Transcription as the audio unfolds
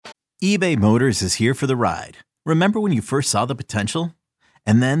eBay Motors is here for the ride. Remember when you first saw the potential?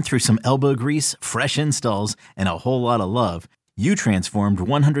 And then through some elbow grease, fresh installs, and a whole lot of love, you transformed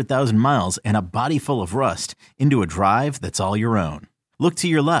 100,000 miles and a body full of rust into a drive that's all your own. Look to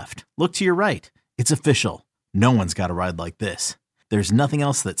your left. Look to your right. It's official. No one's got a ride like this. There's nothing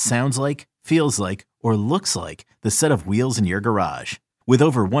else that sounds like, feels like, or looks like the set of wheels in your garage. With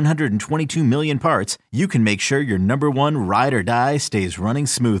over 122 million parts, you can make sure your number one ride or die stays running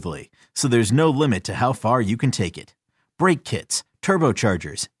smoothly. So there's no limit to how far you can take it. Brake kits,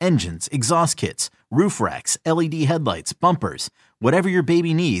 turbochargers, engines, exhaust kits, roof racks, LED headlights, bumpers, whatever your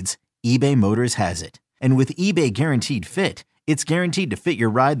baby needs, eBay Motors has it. And with eBay Guaranteed Fit, it's guaranteed to fit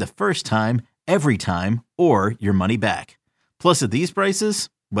your ride the first time, every time, or your money back. Plus, at these prices,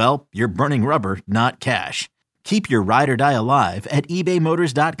 well, you're burning rubber, not cash. Keep your ride or die alive at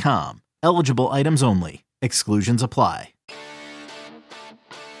ebaymotors.com. Eligible items only. Exclusions apply.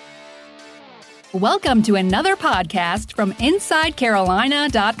 Welcome to another podcast from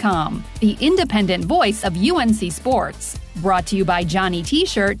InsideCarolina.com, the independent voice of UNC Sports. Brought to you by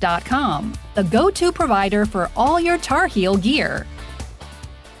JohnnyT-shirt.com, the go-to provider for all your Tar Heel gear.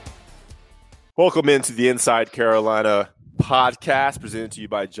 Welcome into the Inside Carolina podcast, presented to you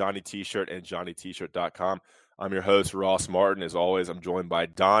by Johnny T-shirt and JohnnyT-shirt.com. I'm your host, Ross Martin. As always, I'm joined by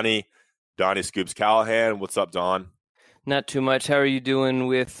Donnie Scoops Callahan. What's up, Don? Not too much. How are you doing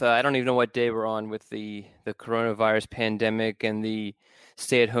with, I don't even know what day we're on with the coronavirus pandemic and the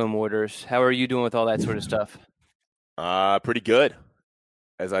stay-at-home orders. How are you doing with all that sort of stuff? Pretty good.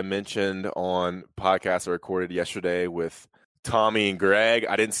 As I mentioned on podcast I recorded yesterday with Tommy and Greg,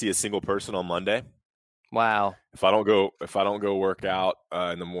 I didn't see a single person on Monday. Wow. If I don't go work out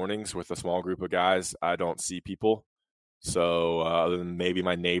in the mornings with a small group of guys, I don't see people. So other than maybe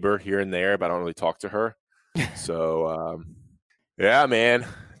my neighbor here and there, but I don't really talk to her. So yeah, man,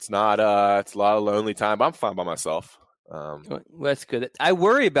 it's a lot of lonely time, but I'm fine by myself. Well, that's good. I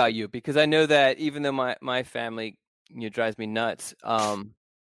worry about you because I know that even though my family drives me nuts,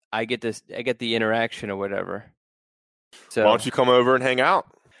 I get the interaction or whatever. So why don't you come over and hang out?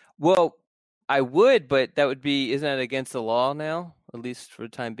 Well, I would, but isn't that against the law now, at least for the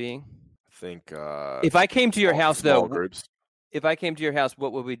time being? I think if I came to your house, though, groups. If I came to your house,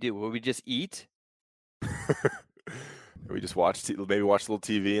 what would we do? Would we just eat? We just maybe watch a little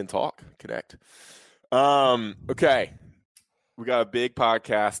TV and talk, connect. Okay. We got a big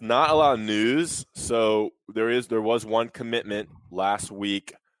podcast, not a lot of news. So there was one commitment last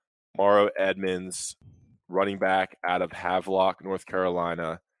week. Kamarro Edmonds, running back out of Havelock, North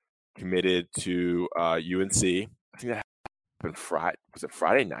Carolina, committed to UNC. I think that happened Friday. Was it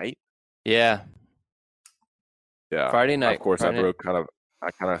Friday night? Yeah. Friday night. Of course, I kind of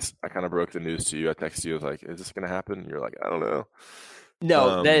broke the news to you. I texted you. I was like, "Is this going to happen?" And you're like, "I don't know."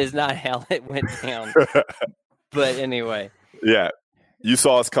 No, that is not how it went down. But anyway. Yeah, you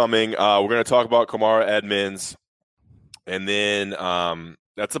saw us coming. We're going to talk about Kamarro Edmonds, and then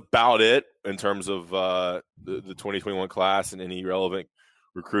that's about it in terms of the 2021 class and any relevant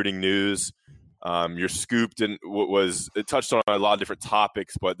recruiting news. You're scooped and it touched on a lot of different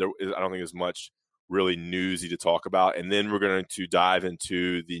topics, but I don't think there's much really newsy to talk about. And then we're going to dive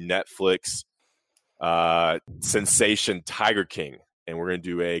into the Netflix sensation Tiger King, and we're going to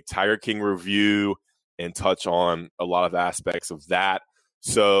do a Tiger King review and touch on a lot of aspects of that.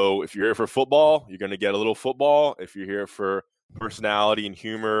 So if you're here for football, you're going to get a little football. If you're here for personality and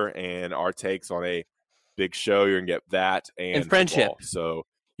humor and our takes on a big show, you're going to get that and friendship. Football. So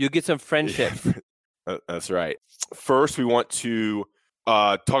you'll get some friendship. That's right. First, we want to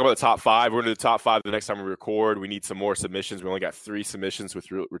talk about the top five. We're going to do the top five the next time we record. We need some more submissions. We only got 3 submissions, which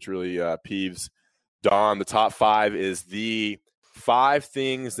really peeves Don. The top 5 is the 5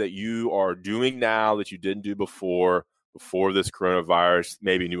 things that you are doing now that you didn't do before this coronavirus.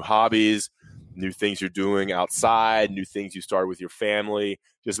 Maybe new hobbies, new things you're doing outside, new things you started with your family.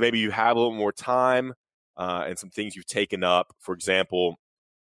 Just maybe you have a little more time and some things you've taken up. For example,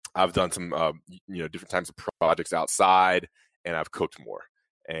 I've done some different types of projects outside, and I've cooked more,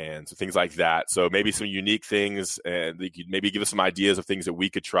 and so things like that. So maybe some unique things, and you could maybe give us some ideas of things that we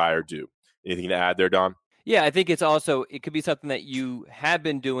could try or do. Anything to add there, Don? Yeah, I think it could be something that you have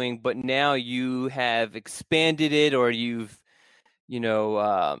been doing, but now you have expanded it, or you've,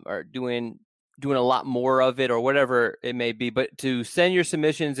 are doing a lot more of it, or whatever it may be. But to send your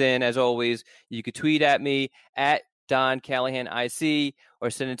submissions in, as always, you could tweet at me at Don Callahan IC, or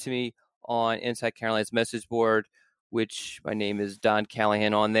send it to me on Inside Carolina's message board, which my name is Don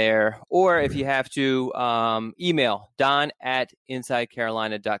Callahan on there. Or if you have to, email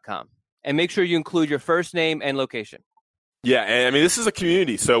don@insidecarolina.com. And make sure you include your first name and location. Yeah, and I mean, this is a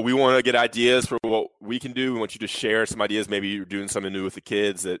community, so we want to get ideas for what we can do. We want you to share some ideas. Maybe you're doing something new with the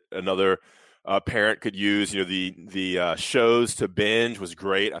kids that another parent could use. The shows to binge was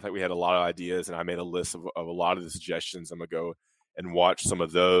great. I think we had a lot of ideas, and I made a list of a lot of the suggestions. I'm going to go and watch some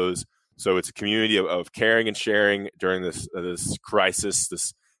of those. So it's a community of caring and sharing during this crisis,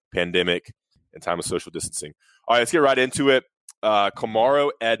 this pandemic, and time of social distancing. All right, let's get right into it.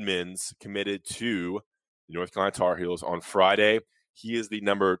 Kamarro Edmonds committed to the North Carolina Tar Heels on Friday. He is the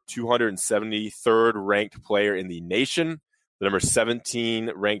number 273rd ranked player in the nation, the number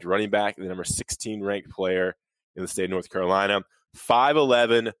 17 ranked running back, and the number 16 ranked player in the state of North Carolina.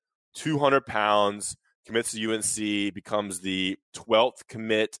 5'11", 200 pounds, commits to UNC, becomes the 12th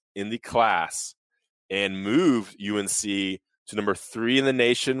commit in the class, and moved UNC to number 3 in the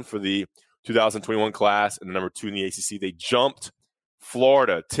nation for the 2021 class and number 2 in the ACC. They jumped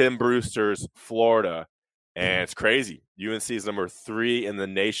Florida, Tim Brewster's Florida, and it's crazy. UNC is number 3 in the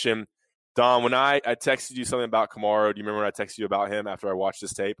nation. Don, when I texted you something about Kamarro, do you remember when I texted you about him after I watched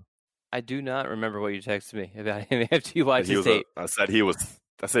this tape? I do not remember what you texted me about him after you watched this tape. I said he was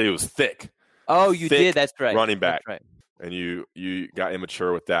thick. Oh, you did. That's right. Running back. That's right. And you got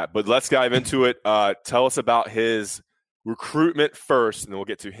immature with that. But let's dive into it. Tell us about his recruitment first, and then we'll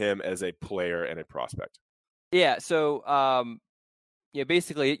get to him as a player and a prospect. Yeah. So,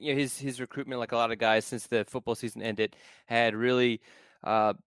 basically, his recruitment, like a lot of guys since the football season ended, had really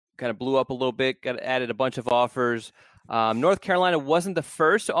kind of blew up a little bit. Got added a bunch of offers. North Carolina wasn't the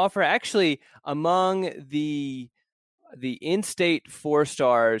first to offer. Actually, among the in-state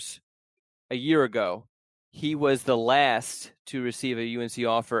 4-stars a year ago, he was the last to receive a UNC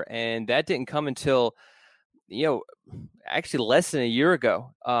offer, and that didn't come until actually less than a year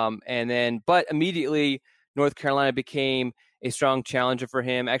ago. But immediately North Carolina became a strong challenger for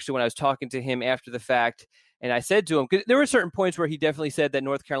him. Actually, when I was talking to him after the fact, and I said to him, because there were certain points where he definitely said that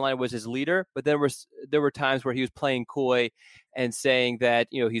North Carolina was his leader, but there were times where he was playing coy and saying that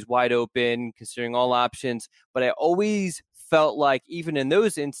he's wide open, considering all options. But I always felt like, even in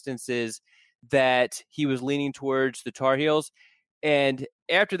those instances, that he was leaning towards the Tar Heels. And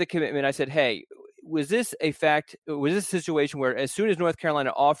after the commitment, I said, "Hey, was this a situation where as soon as North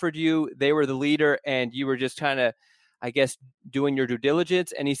Carolina offered you, they were the leader, and you were just kind of, I guess, doing your due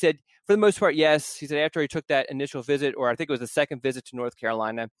diligence?" And he said, for the most part, yes. He said after he took that initial visit, or I think it was the second visit to North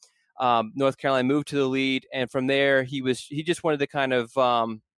Carolina, North Carolina moved to the lead. And from there, he just wanted to kind of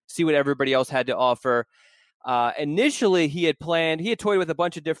see what everybody else had to offer. Initially, he had toyed with a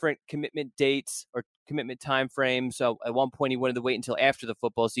bunch of different commitment dates or commitment timeframes. So at one point, he wanted to wait until after the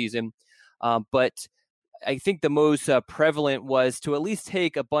football season. But I think the most prevalent was to at least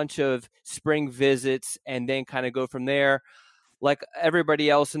take a bunch of spring visits and then kind of go from there. Like everybody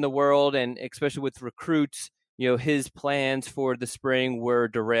else in the world, and especially with recruits, his plans for the spring were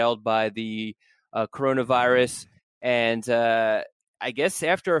derailed by the coronavirus. And I guess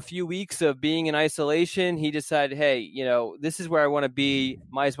after a few weeks of being in isolation, he decided, hey, this is where I want to be.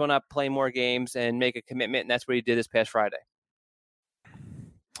 Might as well not play more games and make a commitment. And that's what he did this past Friday.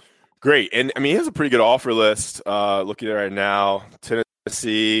 Great. And, I mean, he has a pretty good offer list. Looking at it right now,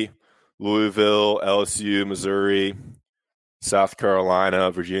 Tennessee, Louisville, LSU, Missouri, South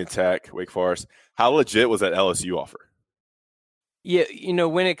Carolina, Virginia Tech, Wake Forest. How legit was that LSU offer? Yeah,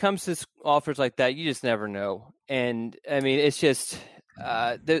 when it comes to offers like that, you just never know. And, I mean, it's just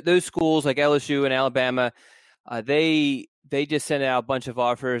those schools like LSU and Alabama, they just send out a bunch of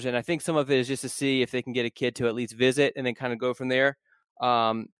offers. And I think some of it is just to see if they can get a kid to at least visit and then kind of go from there.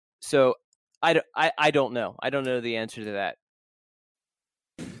 So I don't know. I don't know the answer to that.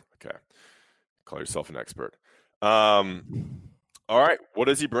 Okay. Call yourself an expert. All right. What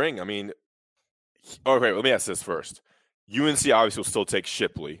does he bring? I mean, okay, let me ask this first. UNC obviously will still take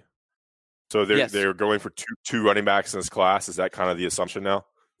Shipley. So they're going for two running backs in this class. Is that kind of the assumption now?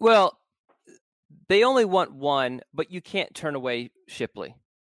 Well, they only want one, but you can't turn away Shipley.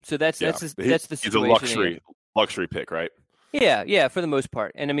 So that's the situation. He's a luxury pick, right? Yeah, for the most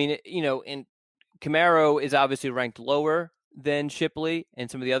part. And I mean, and Kamarro is obviously ranked lower than Shipley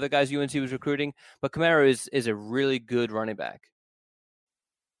and some of the other guys UNC was recruiting, but Kamarro is a really good running back.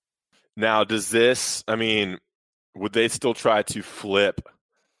 Now, does this, I mean, would they still try to flip?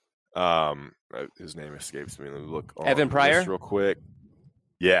 His name escapes me. Let me look on Evan Pryor real quick.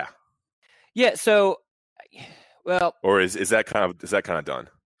 Yeah. So, well, or is that kind of done?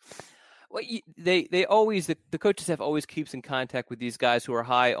 Well, they always the coaching staff always keeps in contact with these guys who are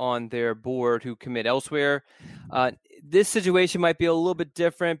high on their board who commit elsewhere. This situation might be a little bit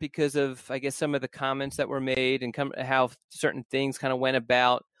different because of, I guess, some of the comments that were made and how certain things kind of went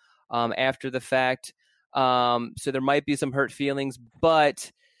about after the fact. So there might be some hurt feelings,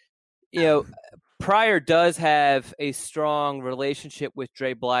 but Pryor does have a strong relationship with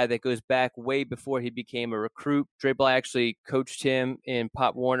Dre Bly that goes back way before he became a recruit. Dre Bly actually coached him in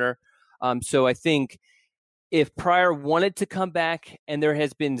Pop Warner. So I think if Pryor wanted to come back, and there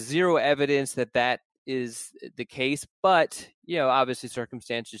has been zero evidence that is the case, but obviously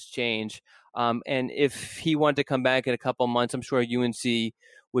circumstances change. And if he wanted to come back in a couple of months, I'm sure UNC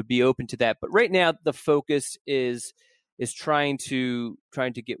would be open to that. But right now, the focus is trying to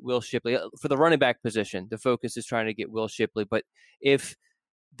get Will Shipley for the running back position. The focus is trying to get Will Shipley. But if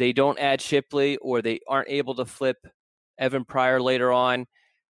they don't add Shipley, or they aren't able to flip Evan Pryor later on,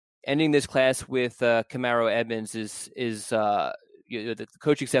 ending this class with Kamarro Edmonds is the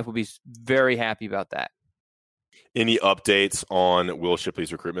coaching staff will be very happy about that. Any updates on Will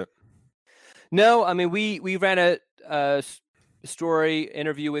Shipley's recruitment? No, I mean we ran a story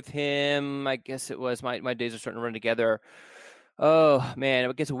interview with him. I guess it was my days are starting to run together. Oh man,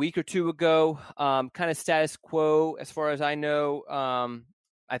 I guess a week or two ago. Kind of status quo as far as I know.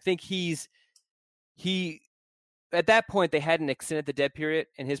 I think he at that point they hadn't extended the dead period,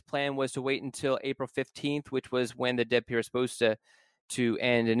 and his plan was to wait until April 15th, which was when the dead period was supposed to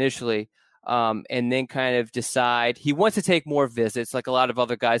end initially. And then kind of decide he wants to take more visits like a lot of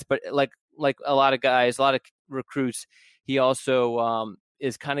other guys, but like a lot of guys, a lot of recruits, he also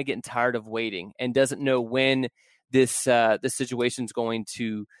is kind of getting tired of waiting and doesn't know when this situation is going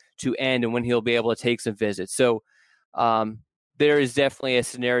to end and when he'll be able to take some visits. So there is definitely a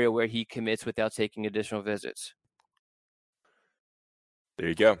scenario where he commits without taking additional visits. There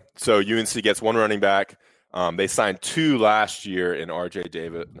you go. So UNC gets one running back. They signed two last year in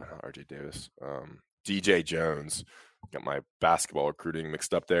DJ Jones. Got my basketball recruiting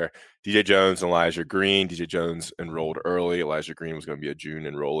mixed up there. DJ Jones and Elijah Green. DJ Jones enrolled early. Elijah Green was going to be a June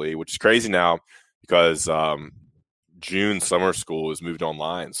enrollee, which is crazy now because June summer school is moved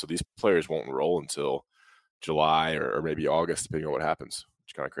online. So these players won't enroll until July or maybe August, depending on what happens,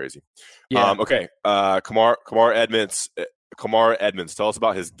 which is kind of crazy. Yeah. Okay. Kamarro Edmonds. Kamarro Edmonds, tell us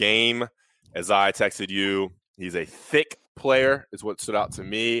about his game. As I texted you, he's a thick player is what stood out to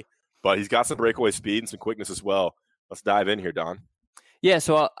me, but he's got some breakaway speed and some quickness as well. Let's dive in here, Don. Yeah,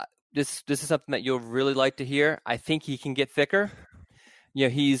 so this is something that you'll really like to hear. I think he can get thicker.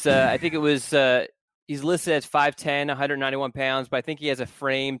 He's I think it was he's listed as 5'10", 191 pounds, but I think he has a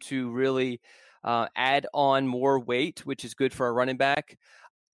frame to really add on more weight, which is good for a running back.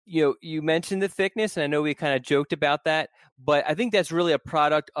 You mentioned the thickness, and I know we kind of joked about that, but I think that's really a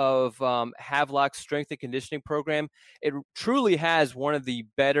product of Havelock's strength and conditioning program. It truly has one of the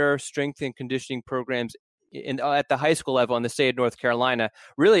better strength and conditioning programs at the high school level in the state of North Carolina.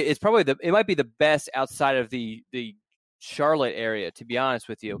 Really, it's probably it might be the best outside of the Charlotte area, to be honest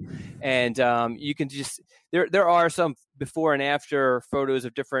with you. And you can just there are some before and after photos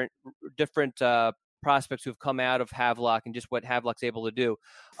of different prospects who've come out of Havelock and just what Havelock's able to do.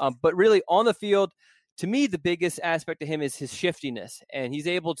 But really on the field, to me, the biggest aspect of him is his shiftiness, and he's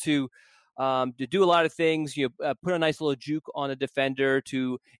able to do a lot of things. Put a nice little juke on a defender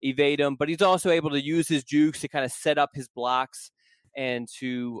to evade him, but he's also able to use his jukes to kind of set up his blocks and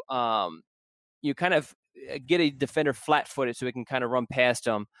to kind of get a defender flat-footed so he can kind of run past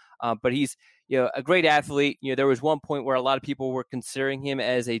him. But he's a great athlete. There was one point where a lot of people were considering him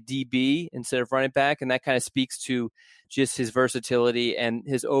as a DB instead of running back, and that kind of speaks to just his versatility and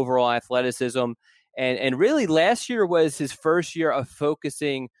his overall athleticism. And really, last year was his first year of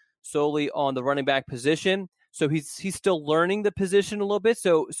focusing solely on the running back position. So he's still learning the position a little bit.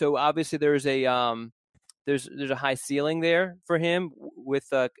 So obviously there's a high ceiling there for him with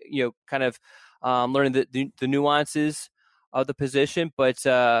kind of learning the nuances of the position. But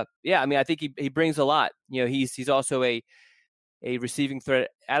I think he brings a lot. He's also a receiving threat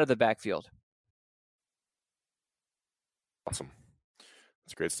out of the backfield. Awesome.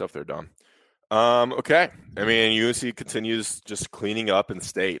 That's great stuff there, Don. Okay. I mean, UNC continues just cleaning up in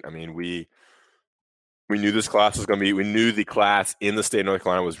state. I mean, we knew this class was going to be. We knew the class in the state of North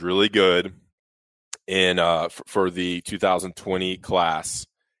Carolina was really good for the 2020 class,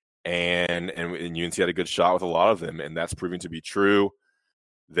 and UNC had a good shot with a lot of them, and that's proving to be true.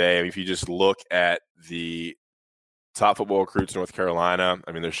 If you just look at the top football recruits in North Carolina,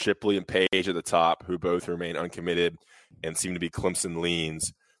 I mean, there's Shipley and Page at the top, who both remain uncommitted and seem to be Clemson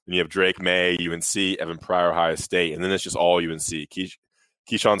leans. Then you have Drake May, UNC, Evan Pryor, Ohio State, and then it's just all UNC.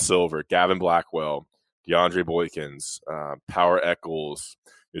 Keyshawn Silver, Gavin Blackwell, DeAndre Boykins, Power Eccles,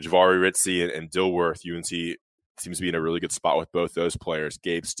 Javari Ritzy, and Dilworth. UNC seems to be in a really good spot with both those players.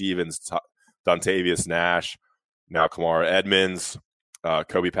 Gabe Stevens, Dontavius Nash, now Kamarro Edmonds,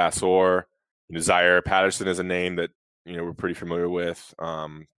 Kobe Passor. Zaire Patterson is a name that we're pretty familiar with.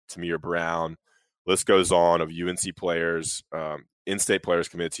 Tamir Brown. List goes on of UNC players, in-state players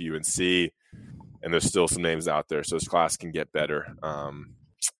committed to UNC, and there's still some names out there. So this class can get better. A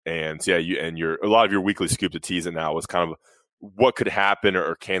lot of your weekly scoop to tease it now was kind of what could happen,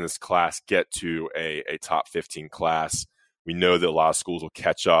 or can this class get to a top 15 class? We know that a lot of schools will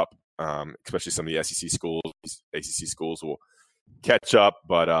catch up, especially some of the SEC schools. ACC schools will catch up,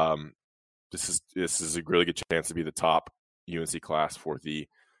 but this is a really good chance to be the top UNC class for the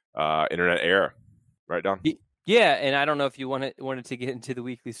internet era. Right, Don? Yeah, and I don't know if you wanted to get into the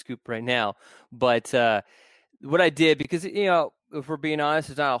weekly scoop right now, but what I did, because if we're being honest,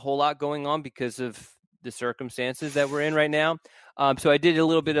 there's not a whole lot going on because of the circumstances that we're in right now. So I did a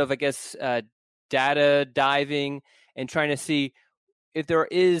little bit of, I guess, data diving and trying to see if there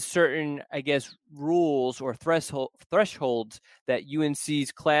is certain, I guess, rules or thresholds that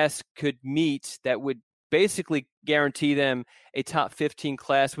UNC's class could meet that would basically guarantee them a top 15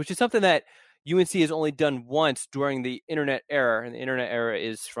 class, which is something that UNC has only done once during the internet era, and the internet era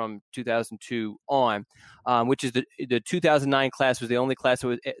is from 2002 on, which is the 2009 class was the only class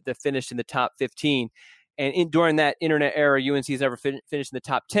that finished in the top 15. And during that internet era, UNC has never finished in the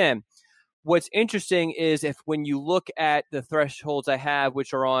top 10. What's interesting is when you look at the thresholds I have,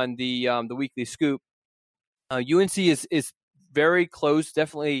 which are on the weekly scoop, UNC is very close,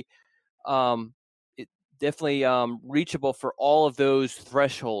 definitely reachable for all of those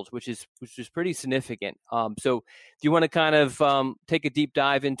thresholds, which is pretty significant. So if you want to kind of take a deep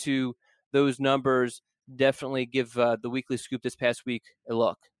dive into those numbers, definitely give the weekly scoop this past week a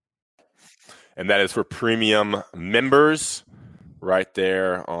look. And that is for premium members right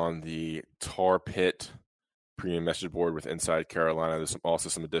there on the Tar Pit premium message board with Inside Carolina. There's also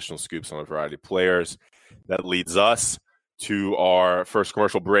some additional scoops on a variety of players. That leads us to our first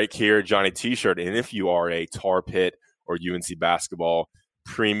commercial break here, Johnny T-shirt. And if you are a Tar Pit or UNC basketball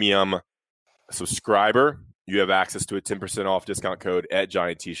premium subscriber, you have access to a 10% off discount code at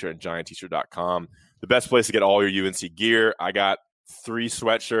Johnny T-shirt and johnnytshirt.com. The best place to get all your UNC gear. I got 3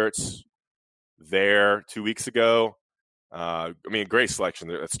 sweatshirts there 2 weeks ago. Great selection.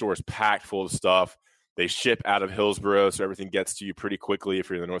 That store is packed full of stuff. They ship out of Hillsborough, so everything gets to you pretty quickly if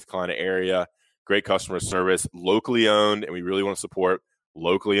you're in the North Carolina area. Great customer service, locally owned, and we really want to support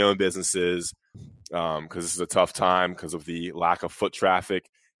locally owned businesses because this is a tough time because of the lack of foot traffic.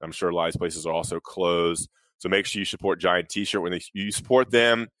 I'm sure a lot of these places are also closed. So make sure you support Giant T-shirt. When you support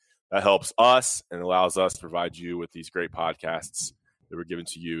them, that helps us and allows us to provide you with these great podcasts that were given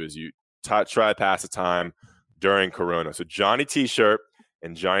to you as you try to pass the time during Corona. So Johnny T-shirt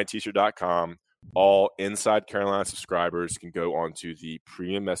and GiantT-shirt.com, all Inside Carolina subscribers can go onto the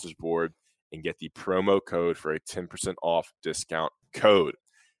premium message board and get the promo code for a 10% off discount code.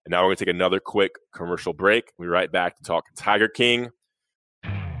 And now we're going to take another quick commercial break. We'll be right back to talk Tiger King.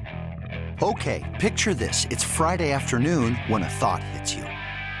 Okay, picture this. It's Friday afternoon when a thought hits you.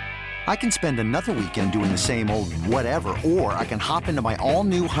 I can spend another weekend doing the same old whatever, or I can hop into my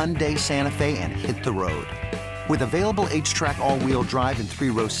all-new Hyundai Santa Fe and hit the road. With available H-Track all-wheel drive and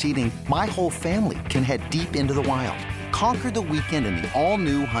 3-row seating, my whole family can head deep into the wild. Conquer the weekend in the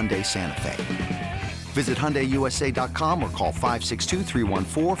all-new Hyundai Santa Fe. Visit HyundaiUSA.com or call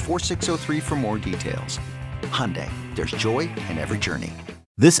 562-314-4603 for more details. Hyundai, there's joy in every journey.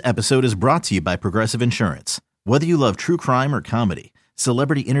 This episode is brought to you by Progressive Insurance. Whether you love true crime or comedy,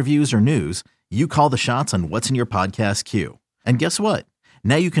 celebrity interviews or news, you call the shots on what's in your podcast queue. And guess what?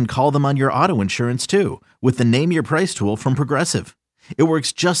 Now you can call them on your auto insurance too with the Name Your Price tool from Progressive. It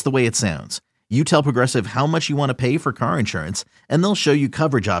works just the way it sounds. You tell Progressive how much you want to pay for car insurance, and they'll show you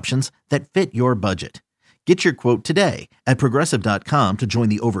coverage options that fit your budget. Get your quote today at Progressive.com to join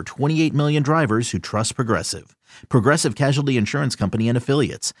the over 28 million drivers who trust Progressive. Progressive Casualty Insurance Company and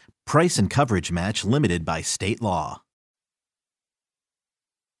Affiliates. Price and coverage match limited by state law.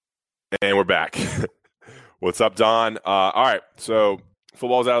 And we're back. What's up, Don? All right, so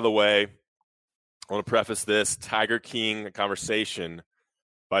football's out of the way. I want to preface this Tiger King conversation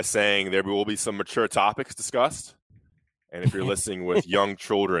by saying there will be some mature topics discussed. And if you're listening with young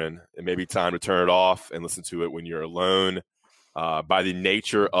children, it may be time to turn it off and listen to it when you're alone. By the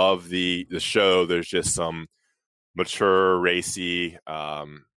nature of the show, there's just some mature, racy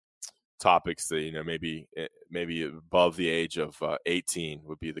topics that, maybe above the age of 18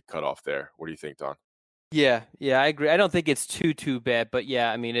 would be the cutoff there. What do you think, Don? Yeah, I agree. I don't think it's too bad, but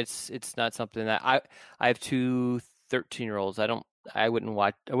yeah, I mean, it's not something that I have 2 13-year-olds. I wouldn't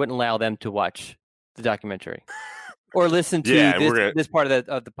allow them to watch the documentary or listen to this part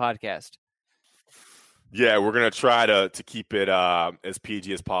of the podcast. Yeah, we're gonna try to keep it as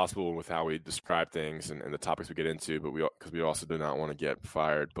PG as possible with how we describe things and the topics we get into, but because we also do not want to get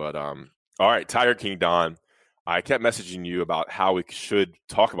fired. But all right, Tiger King Don, I kept messaging you about how we should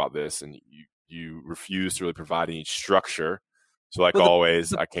talk about this, and you refused to really provide any structure. So like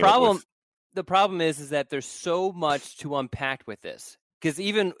always, I came up with. The problem is that there's so much to unpack with this, because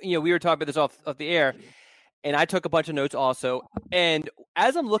even we were talking about this off the air, and I took a bunch of notes also, and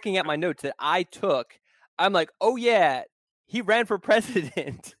as I'm looking at my notes that I took, I'm like, oh yeah, he ran for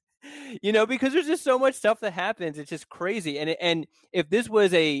president, because there's just so much stuff that happens. It's just crazy. And if this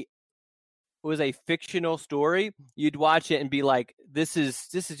was a fictional story, you'd watch it and be like, this is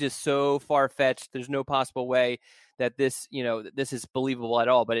just so far fetched. There's no possible way that this is believable at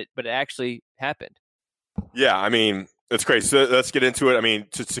all. But it actually happened. Yeah, I mean, it's crazy. So let's get into it. I mean,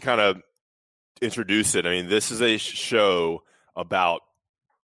 to kind of introduce it. I mean, this is a show about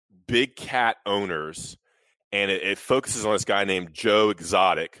big cat owners. And it focuses on this guy named Joe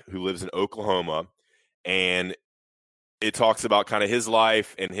Exotic who lives in Oklahoma. And it talks about kind of his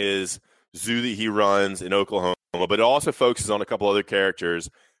life and his zoo that he runs in Oklahoma. But it also focuses on a couple other characters.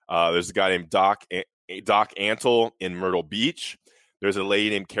 There's a guy named Doc Antle in Myrtle Beach. There's a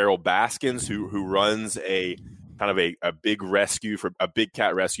lady named Carol Baskins who runs a kind of a big rescue for a big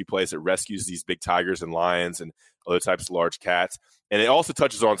cat rescue place that rescues these big tigers and lions and other types of large cats. And it also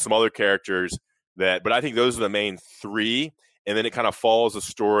touches on some other characters but I think those are the main three, and then it kind of follows the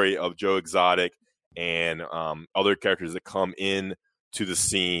story of Joe Exotic and other characters that come in to the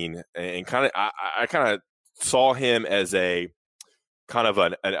scene, and kind of I kind of saw him as a kind of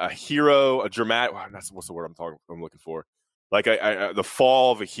a hero, a dramatic. What's the word I'm looking for? Like the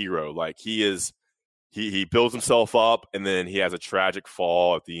fall of a hero. Like he builds himself up, and then he has a tragic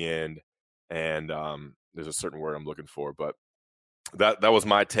fall at the end, and there's a certain word I'm looking for, but that was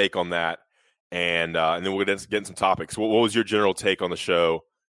my take on that. And then we're going to get into some topics. What was your general take on the show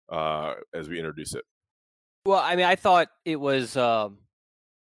as we introduce it? Well, I mean, I thought it was awesome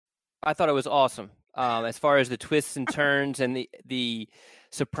as far as the twists and turns and the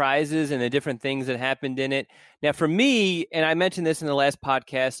surprises and the different things that happened in it. Now, for me, and I mentioned this in the last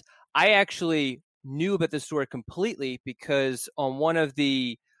podcast, I actually knew about this story completely because on one of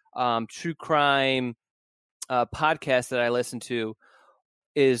the true crime podcasts that I listened to,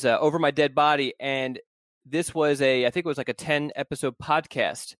 is Over My Dead Body, and this was I think it was like a 10-episode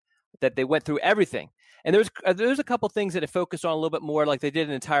podcast that they went through everything. And there's a couple things that it focused on a little bit more, like they did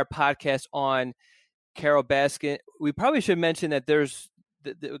an entire podcast on Carol Baskin. We probably should mention that there's,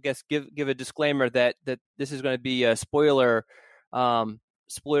 I guess, give a disclaimer that this is going to be a spoiler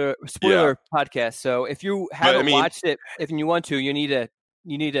podcast. So if you haven't watched it, if you want to, you need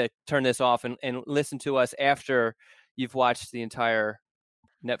to turn this off and listen to us after you've watched the entire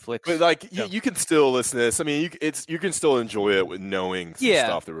Netflix. But like you can still listen to this. I mean, you can still enjoy it with knowing some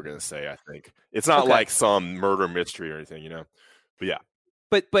stuff that we're going to say. I think it's not like some murder mystery or anything, But yeah.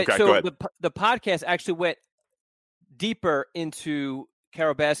 But okay, so the podcast actually went deeper into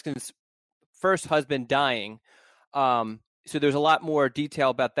Carol Baskin's first husband dying. So there's a lot more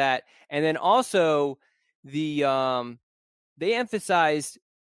detail about that, and then also they emphasized,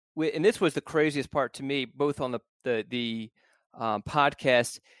 and this was the craziest part to me, both on the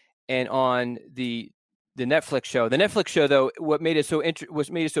podcast and on the Netflix show. The Netflix show, though, what made it so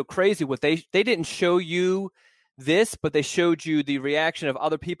crazy was they didn't show you this, but they showed you the reaction of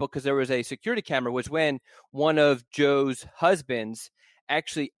other people, because there was a security camera, was when one of Joe's husbands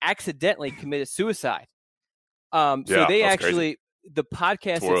actually accidentally committed suicide. So they actually, crazy. The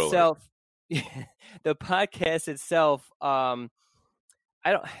podcast itself, the podcast itself, obviously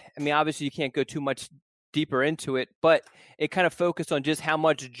you can't go too much deeper into it, but it kind of focused on just how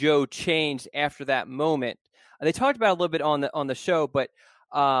much Joe changed after that moment. They talked about it a little bit on the show, but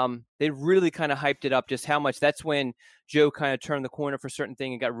they really kind of hyped it up, just how much. That's when Joe kind of turned the corner for certain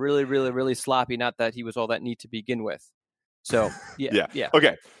things and got really, really, really sloppy. Not that he was all that neat to begin with. So yeah.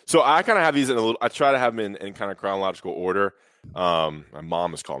 Okay, so I kind of have these I try to have them in kind of chronological order. My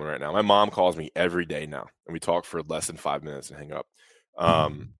mom is calling me right now. My mom calls me every day now, and we talk for less than 5 minutes and hang up.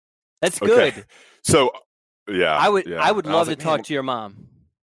 That's good. Okay. So, yeah. I would love to talk to your mom.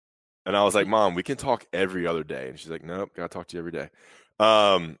 And I was like, Mom, we can talk every other day. And she's like, nope, got to talk to you every day.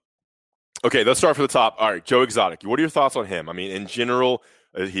 Okay, let's start from the top. All right, Joe Exotic. What are your thoughts on him? I mean, in general,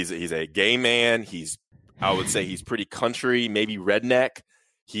 he's a gay man. I would say he's pretty country, maybe redneck.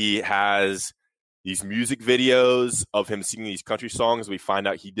 He has these music videos of him singing these country songs we find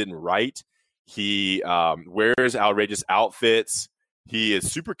out he didn't write. He wears outrageous outfits. He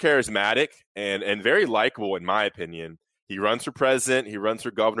is super charismatic and very likable, in my opinion. He runs for president. He runs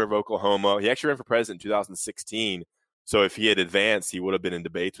for governor of Oklahoma. He actually ran for president in 2016. So if he had advanced, he would have been in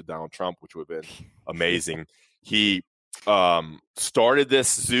debates with Donald Trump, which would have been amazing. He started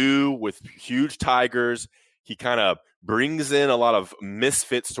this zoo with huge tigers. He kind of brings in a lot of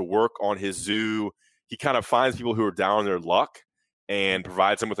misfits to work on his zoo. He kind of finds people who are down on their luck and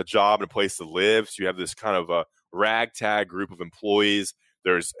provides them with a job and a place to live. So you have this kind of a ragtag group of employees.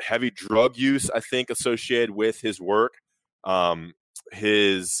 There's heavy drug use, I think, associated with his work.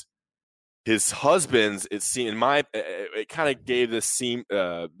 His husbands, it kind of gave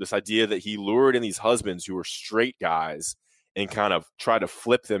this idea that he lured in these husbands who were straight guys and kind of tried to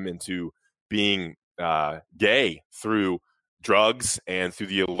flip them into being gay through drugs and through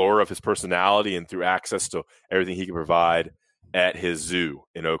the allure of his personality and through access to everything he can provide at his zoo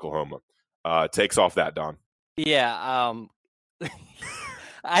in Oklahoma. Takes off that, Don. Yeah.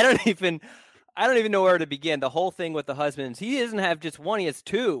 I don't even know where to begin. The whole thing with the husbands, he doesn't have just one, he has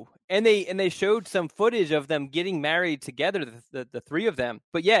two. And they showed some footage of them getting married together, the three of them.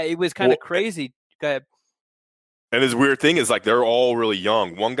 But yeah, it was kind of crazy. Go ahead. And his weird thing is, like, they're all really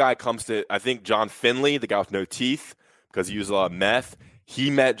young. One guy comes to, I think, John Finley, the guy with no teeth, because he used a lot of meth. He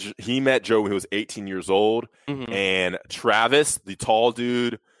met Joe when he was 18 years old. Mm-hmm. And Travis, the tall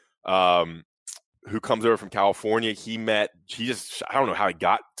dude, who comes over from California, I don't know how he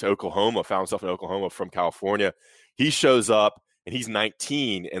got to Oklahoma, found himself in Oklahoma from California. He shows up and he's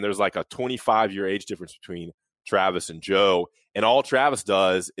 19, and there's like a 25-year age difference between Travis and Joe. And all Travis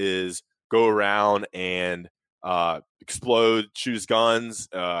does is go around and explode, choose guns,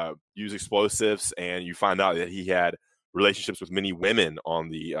 use explosives, and you find out that he had relationships with many women on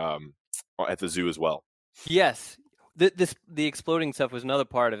the at the zoo as well. Yes. The exploding stuff was another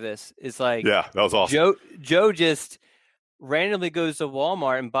part of this. It's like, yeah, that was awesome. Joe just randomly goes to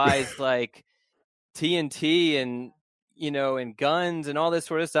Walmart and buys like TNT and and guns and all this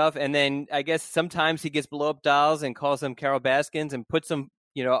sort of stuff. And then I guess sometimes he gets blow up dolls and calls them Carol Baskins and puts them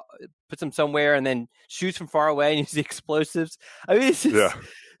somewhere and then shoots from far away and uses explosives. I mean, this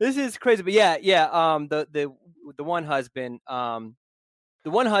is crazy. But yeah. The one husband. The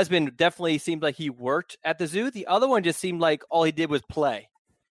one husband definitely seemed like he worked at the zoo. The other one just seemed like all he did was play.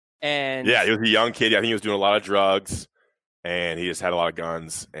 And yeah, he was a young kid. I think he was doing a lot of drugs, and he just had a lot of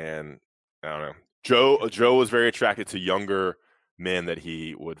guns. And I don't know. Joe was very attracted to younger men that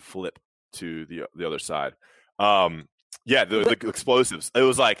he would flip to the other side. The explosives. It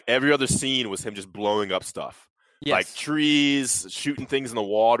was like every other scene was him just blowing up stuff, like trees, shooting things in the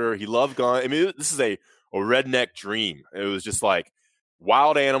water. He loved guns. I mean, this is a redneck dream. It was just like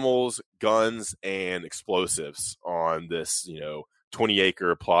wild animals, guns, and explosives on this,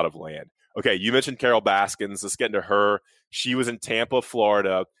 20-acre plot of land. Okay, you mentioned Carol Baskins. Let's get into her. She was in Tampa,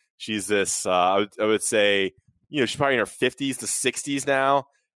 Florida. She's this, I would say, she's probably in her 50s to 60s now,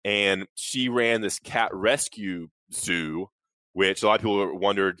 and she ran this cat rescue zoo, which a lot of people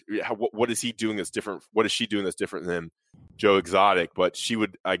wondered, what is he doing that's different? What is she doing that's different than Joe Exotic? But she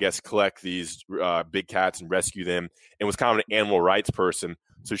would, I guess, collect these big cats and rescue them, and was kind of an animal rights person.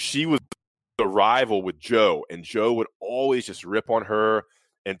 So she was a rival with Joe, and Joe would always just rip on her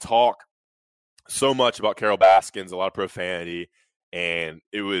and talk so much about Carol Baskins, a lot of profanity. And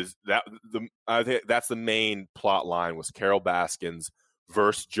it was I think that's the main plot line, was Carol Baskins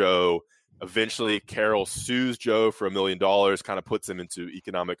versus Joe. Eventually, Carol sues Joe for $1 million, kind of puts him into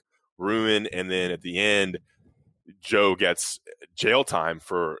economic ruin. And then at the end, Joe gets jail time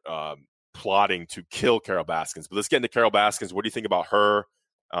for plotting to kill Carol Baskins. But let's get into Carol Baskins. What do you think about her,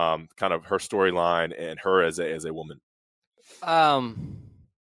 kind of her storyline and her as a woman? I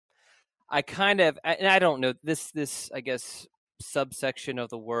kind of, and I don't know this, I guess, subsection of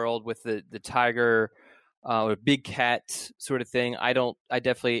the world with the tiger or big cat sort of thing. I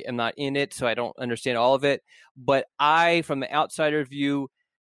definitely am not in it, so I don't understand all of it. But I, from the outsider view,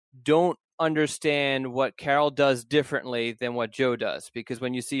 don't understand what Carol does differently than what Joe does. Because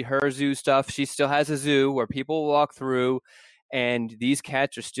when you see her zoo stuff, she still has a zoo where people walk through, and these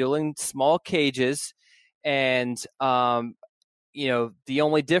cats are still in small cages. And the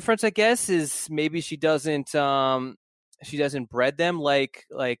only difference, I guess, is maybe she doesn't bred them like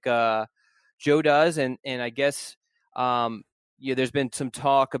Joe does, and I guess there's been some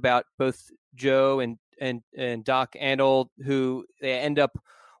talk about both Joe and Doc Antle, who they end up,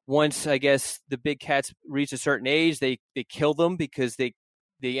 once I guess the big cats reach a certain age, they kill them because they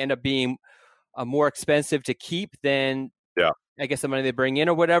end up being more expensive to keep than I guess the money they bring in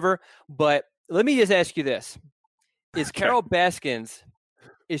or whatever. But let me just ask you this: is Carol Baskins,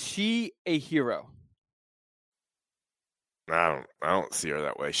 is she a hero? I don't see her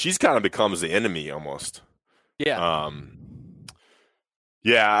that way. She's kind of becomes the enemy almost. Yeah.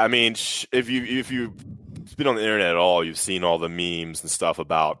 Yeah, I mean, if you've been on the internet at all, you've seen all the memes and stuff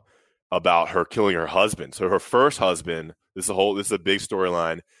about her killing her husband. So her first husband, this is a big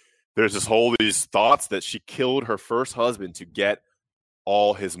storyline. There's these thoughts that she killed her first husband to get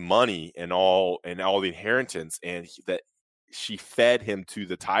all his money and all the inheritance, and that she fed him to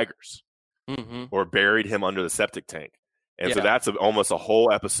the tigers or buried him under the septic tank. And so that's almost a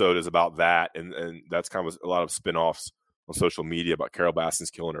whole episode is about that, and that's kind of a lot of spinoffs on social media about Carol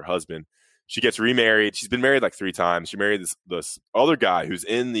Baskin's killing her husband. She gets remarried. She's been married like 3 times. She married this other guy who's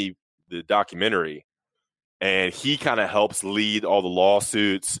in the documentary, and he kind of helps lead all the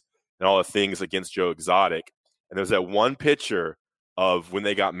lawsuits and all the things against Joe Exotic. And there's that one picture of when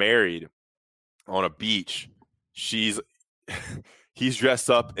they got married on a beach. He's dressed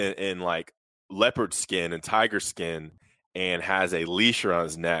up in like leopard skin and tiger skin and has a leash around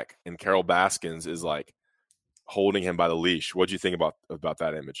his neck, and Carol Baskins is like holding him by the leash. What do you think about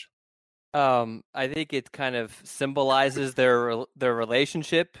that image? I think it kind of symbolizes their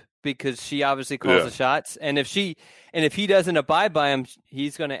relationship, because she obviously calls the shots, and if he doesn't abide by him,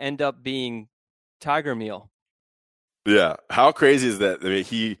 he's going to end up being tiger meal. Yeah, how crazy is that? I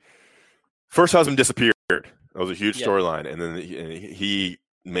mean, first husband disappeared. That was a huge storyline, and then he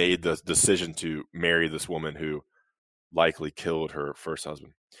made the decision to marry this woman who likely killed her first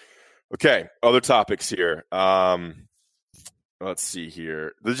husband. Okay, other topics here. Let's see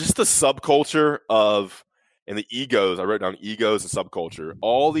here. There's just the subculture and the egos. I wrote down egos and subculture.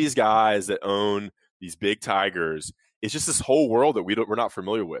 All these guys that own these big tigers. It's just this whole world that we're not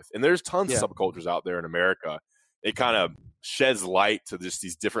familiar with. And there's tons of subcultures out there in America. It kind of sheds light to just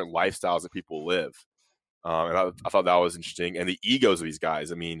these different lifestyles that people live. And I thought that was interesting. And the egos of these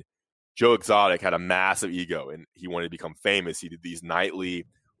guys. I mean, Joe Exotic had a massive ego, and he wanted to become famous. He did these nightly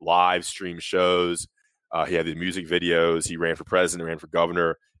live stream shows. He had the music videos. He ran for president, ran for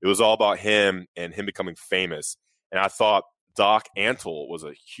governor. It was all about him and him becoming famous. And I thought Doc Antle was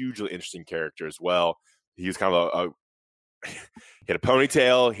a hugely interesting character as well. He was kind of he had a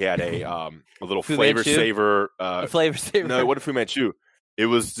ponytail. He had a little flavor saver. Flavor saver. No, what a Fu Manchu. It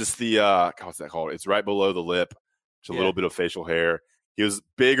was just the what's that called? It's right below the lip. Just a little bit of facial hair. He was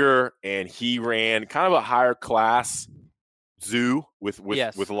bigger, and he ran kind of a higher class zoo with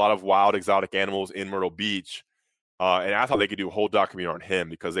a lot of wild exotic animals in Myrtle Beach. And I thought they could do a whole documentary on him,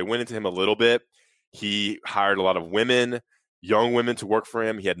 because they went into him a little bit. He hired a lot of women, young women, to work for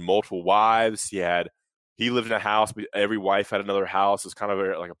him. He had multiple wives. He lived in a house, but every wife had another house. It was kind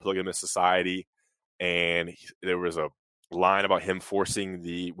of like a polygamous society. And there was a line about him forcing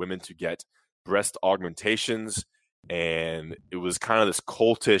the women to get breast augmentations. And it was kind of this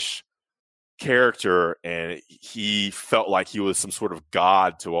cultish character, and he felt like he was some sort of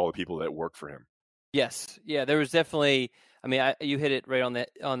god to all the people that worked for him. Yes. Yeah, there was definitely, I mean, you hit it right on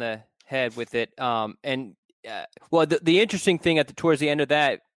the head with it. Well, the interesting thing towards the end of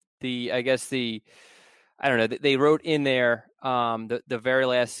that, I don't know, they wrote in there, the very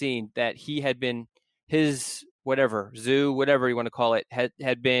last scene, that he had been, his zoo, whatever you want to call it,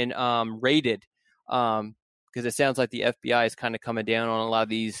 had been raided, because it sounds like the FBI is kind of coming down on a lot of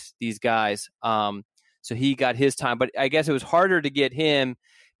these guys. So he got his time, but I guess it was harder to get him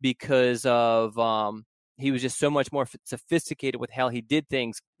because of he was just so much more sophisticated with how he did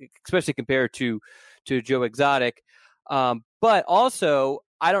things, especially compared to Joe Exotic. But also,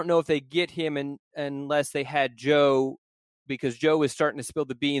 I don't know if they get him unless they had Joe, because Joe was starting to spill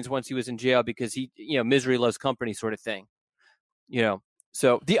the beans once he was in jail, because he, misery loves company sort of thing,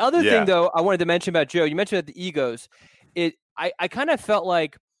 So the other thing, though, I wanted to mention about Joe, you mentioned about the egos. I kind of felt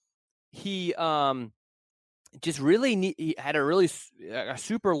like he just really he had a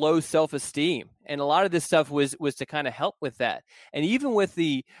super low self-esteem, and a lot of this stuff was to kind of help with that. And even with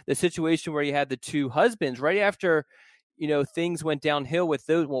the situation where you had the 2 husbands right after, things went downhill with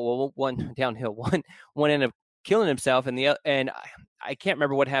those. Well, one downhill, one ended up killing himself, and I can't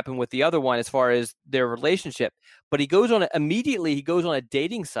remember what happened with the other one as far as their relationship. But he goes on a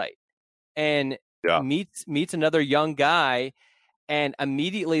dating site and meets another young guy, and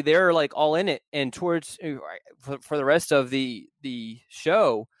immediately they're like all in it. And towards for the rest of the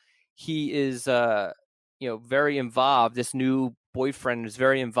show, he is very involved. This new boyfriend is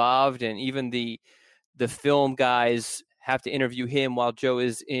very involved, and even the film guys have to interview him while Joe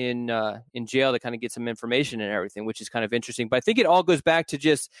is in jail to kind of get some information and everything, which is kind of interesting. But I think it all goes back to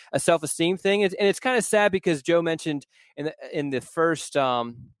just a self-esteem thing. And it's kind of sad, because Joe mentioned in the first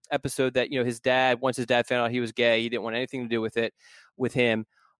episode that, once his dad found out he was gay, he didn't want anything to do with him.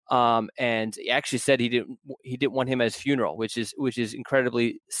 And he actually said he didn't want him at his funeral, which is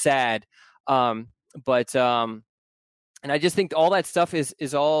incredibly sad. But And I just think all that stuff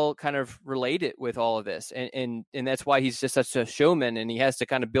is all kind of related with all of this. And that's why he's just such a showman, and he has to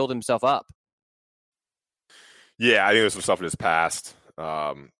kind of build himself up. Yeah, I think there's some stuff in his past.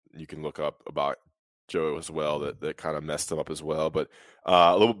 You can look up about Joe as well that kind of messed him up as well. But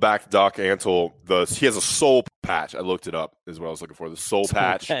a little back to Doc Antle, he has a soul patch. I looked it up as well. I was looking for the soul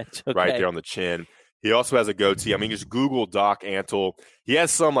patch Okay. right there on the chin. He also has a goatee. I mean, just Google Doc Antle. He has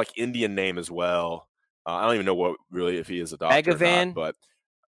some like Indian name as well. I don't even know what really if he is a doctor Bhagavan? or not, but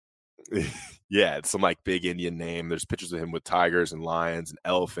yeah, it's some like big Indian name. There's pictures of him with tigers and lions and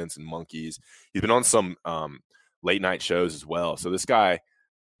elephants and monkeys. He's been on some late night shows as well. So this guy,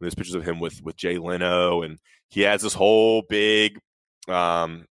 there's pictures of him with Jay Leno, and he has this whole big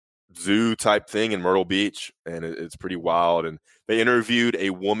zoo type thing in Myrtle Beach, and it's pretty wild. And they interviewed a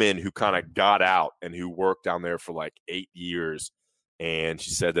woman who kind of got out and who worked down there for like 8 years. And she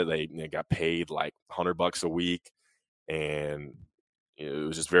said that they got paid like $100 a week, and it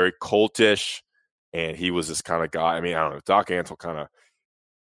was just very cultish. And he was this kind of guy. I mean, I don't know. Doc Antle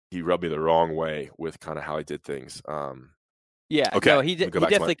he rubbed me the wrong way with kind of how he did things. Yeah. Okay. No, he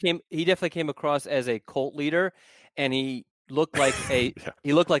definitely came across as a cult leader, and he looked like a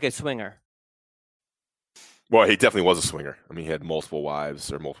swinger. Well, he definitely was a swinger. I mean, he had multiple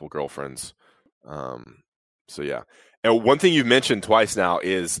wives or multiple girlfriends. So yeah. And one thing you've mentioned twice now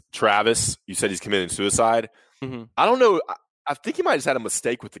is Travis. You said he's committing suicide. Mm-hmm. I don't know. I think he might have just had a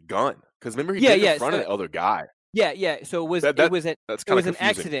mistake with the gun, because remember he did it in front of the other guy. Yeah. So it was an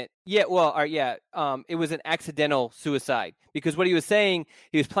accident. Yeah. Well, it was an accidental suicide, because what he was saying,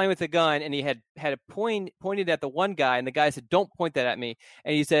 he was playing with the gun and he had a pointed at the one guy, and the guy said, "Don't point that at me."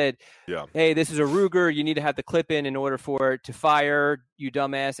 And he said, "Yeah, hey, this is a Ruger. You need to have the clip in order for it to fire, you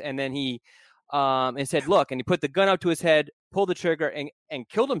dumbass." And then he and said, "Look," and he put the gun up to his head, pulled the trigger, and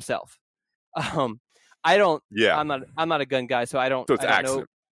killed himself. I don't. Yeah. I'm not a gun guy, so I don't. So it's accident.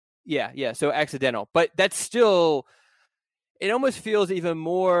 Know. Yeah. So accidental, but that's still. It almost feels even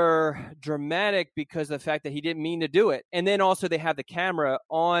more dramatic because of the fact that he didn't mean to do it, and then also they have the camera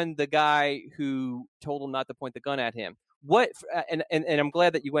on the guy who told him not to point the gun at him. What? And I'm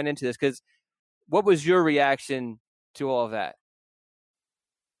glad that you went into this, because what was your reaction to all of that?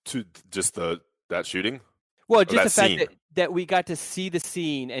 To just that shooting? Well, just the fact that we got to see the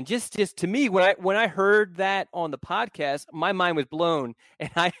scene, and just to me, when I heard that on the podcast, my mind was blown. And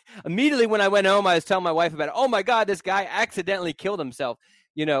I immediately, when I went home, I was telling my wife about it. Oh my God, this guy accidentally killed himself.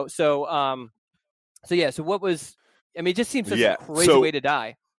 So what was? I mean, it just seems such a crazy way to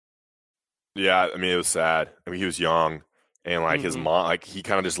die. Yeah, I mean, it was sad. I mean, he was young, and like his mom, like he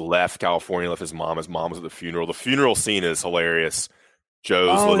kind of just left California, left his mom. His mom was at the funeral. The funeral scene is hilarious.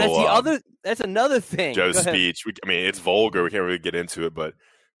 Joe's that's another thing. Joe's speech. I mean, it's vulgar. We can't really get into it, but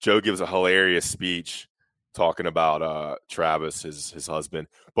Joe gives a hilarious speech talking about Travis, his husband.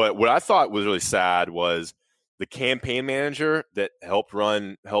 But what I thought was really sad was the campaign manager that helped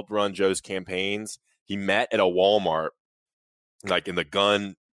run Joe's campaigns. He met at a Walmart, like in the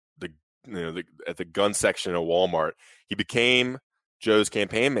gun at the gun section of Walmart. He became Joe's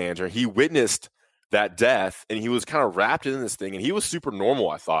campaign manager. He witnessed that death, and he was kind of wrapped in this thing, and he was super normal,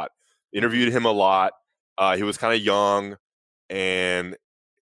 I thought. Interviewed him a lot. He was kind of young, and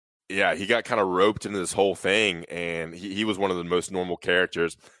yeah, he got kind of roped into this whole thing, and he was one of the most normal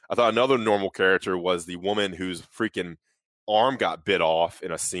characters. I thought another normal character was the woman whose freaking arm got bit off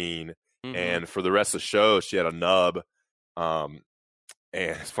in a scene, and for the rest of the show, she had a nub. And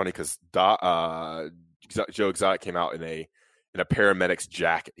it's funny because Joe Exotic came out in a paramedic's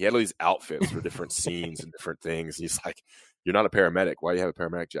jacket. He had all these outfits for different scenes and different things. He's like, "You're not a paramedic. Why do you have a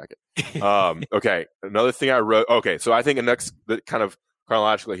paramedic jacket?" Okay. Another thing I wrote. Okay. So I think the kind of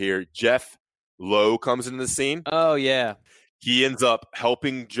chronologically here, Jeff Lowe comes into the scene. Oh yeah. He ends up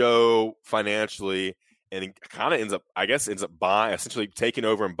helping Joe financially, and he kind of ends up buying, essentially taking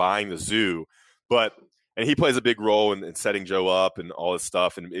over and buying the zoo. And he plays a big role in setting Joe up and all this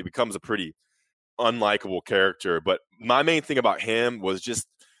stuff. And it becomes a pretty unlikable character. But my main thing about him was just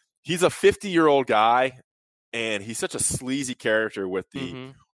he's a 50-year-old guy, and he's such a sleazy character with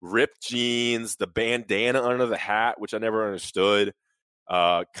the ripped jeans, the bandana under the hat, which I never understood.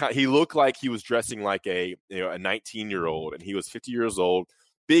 He looked like he was dressing like a 19-year-old, and he was 50 years old.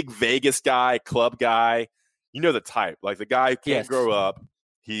 Big Vegas guy, club guy, the type, like the guy who can't grow up.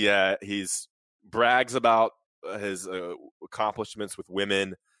 He's brags about his accomplishments with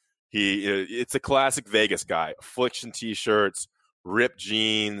women. It's a classic Vegas guy. Affliction t-shirts, ripped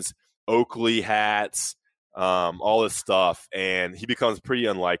jeans, Oakley hats, all this stuff, and he becomes pretty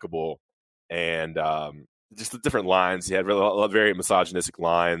unlikable. And just the different lines, he had very misogynistic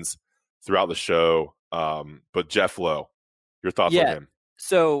lines throughout the show. But Jeff Lowe, your thoughts on him?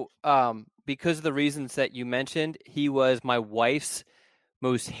 So because of the reasons that you mentioned, he was my wife's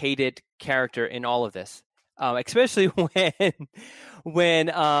most hated character in all of this, especially when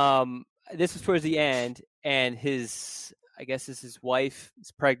this was towards the end, and his wife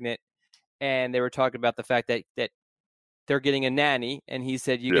is pregnant, and they were talking about the fact that they're getting a nanny, and he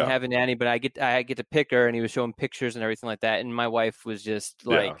said, you can have a nanny, but I get to pick her, and he was showing pictures and everything like that, and my wife was just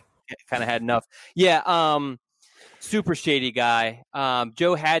like kind of had enough. Super shady guy.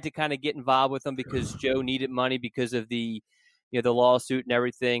 Joe had to kind of get involved with him because Joe needed money because of the lawsuit and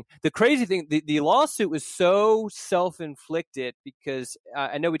everything. The crazy thing, the lawsuit was so self-inflicted because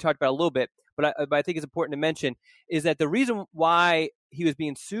I know we talked about it a little bit, but I think it's important to mention is that the reason why he was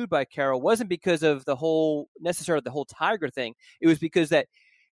being sued by Carol wasn't because of the whole Tiger thing. It was because that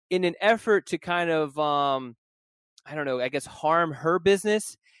in an effort to kind of, harm her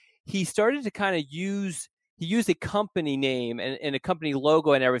business, he started to kind of use a company name and a company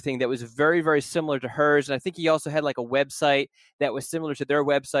logo and everything that was very, very similar to hers. And I think he also had like a website that was similar to their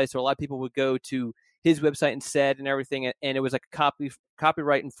website. So a lot of people would go to his website instead and everything. And it was like a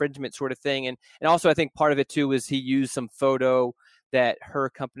copyright infringement sort of thing. And also I think part of it too was he used some photo that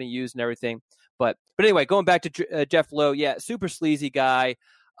her company used and everything. But anyway, going back to Jeff Lowe, super sleazy guy.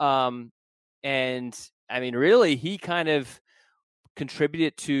 And I mean, really, he kind of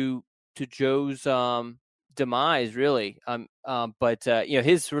contributed to Joe's demise, really. But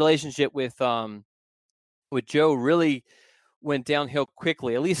his relationship with Joe really went downhill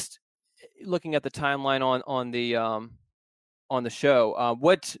quickly. At least looking at the timeline on the show.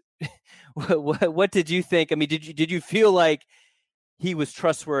 What did you think? I mean, did you feel like he was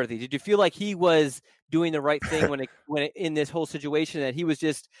trustworthy? Did you feel like he was doing the right thing when in this whole situation, that he was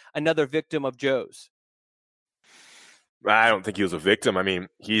just another victim of Joe's? I don't think he was a victim. I mean,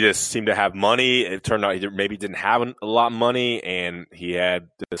 he just seemed to have money. It turned out he maybe didn't have a lot of money, and he had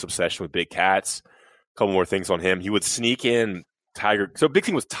this obsession with big cats. A couple more things on him. He would sneak in tiger. So big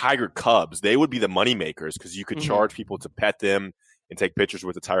thing was tiger cubs. They would be the money makers because you could charge people to pet them and take pictures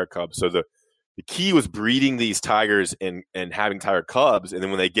with the tiger cubs. So the key was breeding these tigers and having tiger cubs. And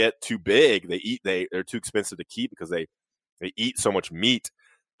then when they get too big, they're too expensive to keep because they eat so much meat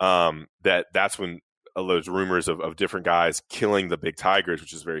that's when those rumors of different guys killing the big tigers,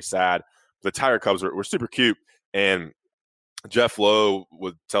 which is very sad. The tiger cubs were super cute. And Jeff Lowe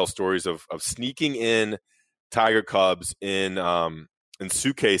would tell stories of sneaking in tiger cubs in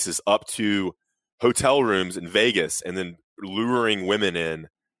suitcases up to hotel rooms in Vegas and then luring women in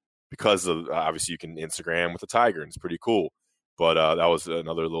because of obviously you can Instagram with a tiger and it's pretty cool. But that was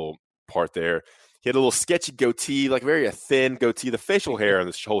another little part there. He had a little sketchy goatee, like very a thin goatee. The facial hair on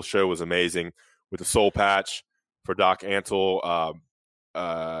this whole show was amazing with the soul patch for Doc Antle.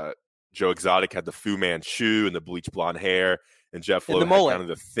 Joe Exotic had the Fu Manchu and the bleach blonde hair, and Jeff Lowe had kind of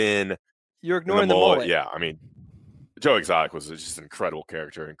the thin. You're ignoring the mullet. Yeah, I mean, Joe Exotic was just an incredible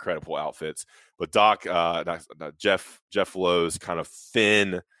character, incredible outfits. But Jeff Lowe's kind of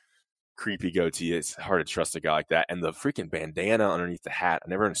thin, creepy goatee. It's hard to trust a guy like that. And the freaking bandana underneath the hat. I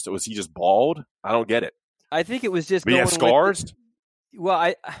never understood. Was he just bald? I don't get it. I think it was just. But he had scars.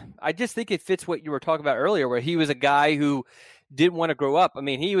 Well, I just think it fits what you were talking about earlier, where he was a guy who didn't want to grow up. I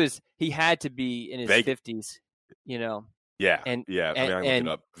mean, he had to be in his 50s, Yeah. I looked it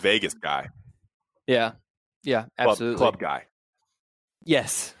up. Vegas guy. Yeah. Yeah, absolutely. Club guy.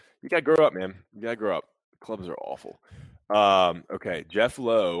 Yes. You got to grow up, man. You got to grow up. Clubs are awful. Okay. Jeff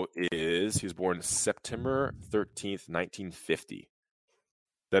Lowe he was born September 13th, 1950.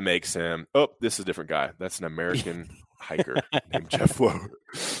 That makes him, this is a different guy. That's an American hiker named Jeff Lowe.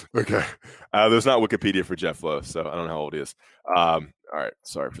 Okay. There's not Wikipedia for Jeff Lowe, so I don't know how old he is. All right.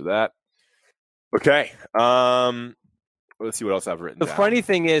 Sorry for that. Okay. Let's see what else I've written down. The funny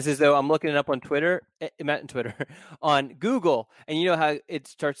thing is though, I'm looking it up on Twitter, on Google, and you know how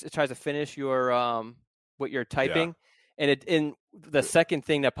it tries to finish your what you're typing, and the second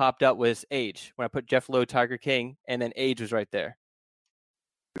thing that popped up was age. When I put Jeff Lowe Tiger King, and then age was right there.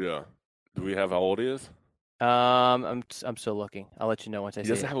 Yeah. Do we have how old he is? I'm still looking. I'll let you know once I see it.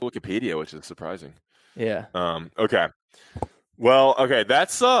 He doesn't have a Wikipedia, which is surprising. Yeah. Okay. Well, okay.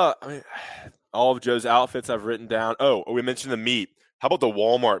 That's all of Joe's outfits I've written down. Oh, we mentioned the meat. How about the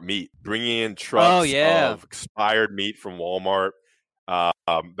Walmart meat? Bringing in trucks of expired meat from Walmart.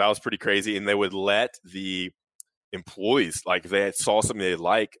 That was pretty crazy. And they would let the employees, like if they saw something they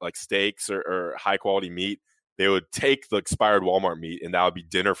like steaks or high quality meat, they would take the expired Walmart meat, and that would be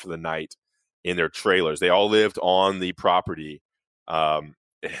dinner for the night in their trailers. They all lived on the property. So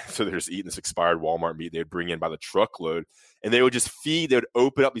they're just eating this expired Walmart meat they would bring in by the truckload. And they would just they would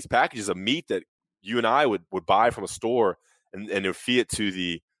open up these packages of meat that you and I would buy from a store and they would feed it to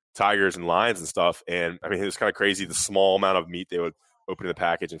the tigers and lions and stuff. And I mean, it was kind of crazy, the small amount of meat they would open in the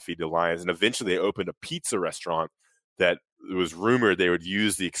package and feed the lions. And eventually they opened a pizza restaurant that it was rumored they would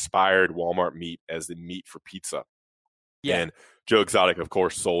use the expired Walmart meat as the meat for pizza. Yeah. And Joe Exotic, of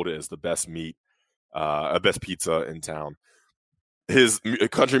course, sold it as the best meat, best pizza in town. His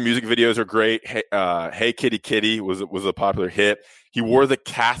country music videos are great. Hey Kitty Kitty was a popular hit. He wore the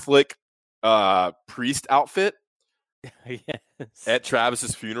Catholic priest outfit at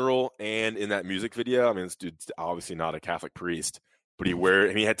Travis's funeral and in that music video. I mean, this dude's obviously not a Catholic priest, but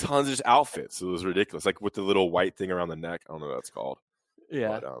he had tons of just outfits. So it was ridiculous. Like with the little white thing around the neck. I don't know what that's called.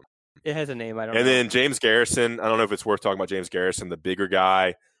 Yeah. But, it has a name. I don't know. And then James Garrison. I don't know if it's worth talking about James Garrison, the bigger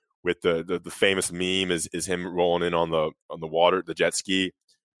guy with the famous meme is him rolling in on the water, the jet ski.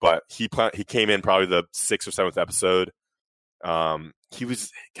 But he came in probably the 6th or 7th episode. He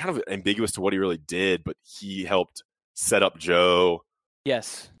was kind of ambiguous to what he really did, but he helped set up Joe.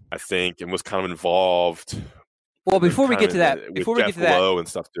 Yes, I think, and was kind of involved. Well, before we get to that, and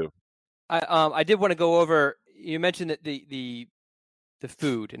stuff too, I did want to go over. You mentioned that the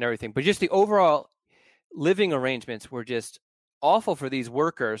food and everything, but just the overall living arrangements were just awful for these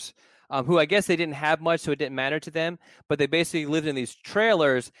workers, who I guess they didn't have much, so it didn't matter to them. But they basically lived in these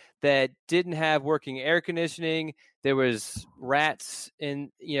trailers that didn't have working air conditioning. There was rats in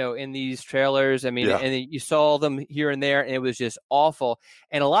these trailers. I mean, and you saw them here and there, and it was just awful.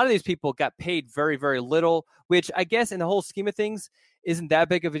 And a lot of these people got paid very, very little, which I guess in the whole scheme of things isn't that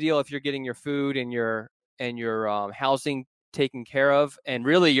big of a deal if you're getting your food and your housing taken care of. And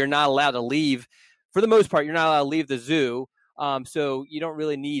really, you're not allowed to leave. For the most part, you're not allowed to leave the zoo. So you don't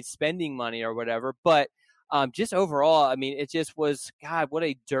really need spending money or whatever. But just overall, I mean, it just was, God, what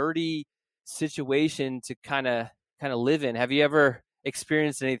a dirty situation to kind of live in. Have you ever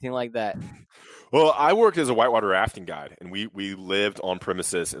experienced anything like that? Well, I worked as a whitewater rafting guide, and we lived on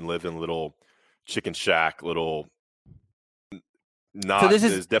premises and lived in little chicken shack, little. So this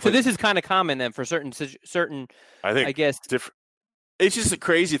is kind of common then for certain. I guess different. It's just a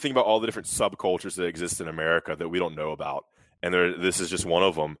crazy thing about all the different subcultures that exist in America that we don't know about. And this is just one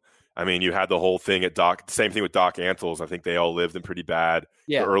of them. I mean, you had the whole thing at same thing with Doc Antles. I think they all lived in pretty bad.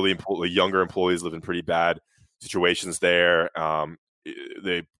 Yeah. The younger employees lived in pretty bad situations there.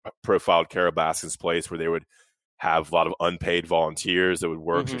 They profiled Carol Baskin's place where they would have a lot of unpaid volunteers that would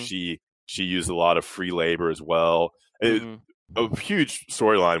work. Mm-hmm. So she used a lot of free labor as well. Mm-hmm. A huge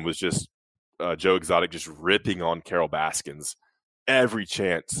storyline was just Joe Exotic just ripping on Carol Baskins every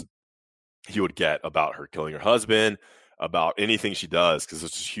chance he would get about her killing her husband, about anything she does, because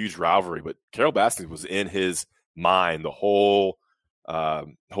it's this huge rivalry. But Carol Baskins was in his mind the whole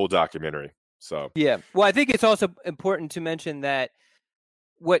documentary. So yeah, well, I think it's also important to mention that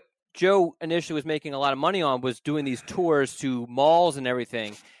what Joe initially was making a lot of money on was doing these tours to malls and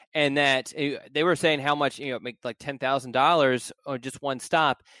everything, and that they were saying how much make like $10,000 on just one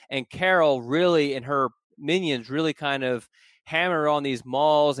stop. And Carol really and her minions really kind of hammer on these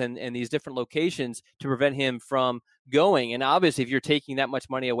malls and these different locations to prevent him from going. And obviously, if you're taking that much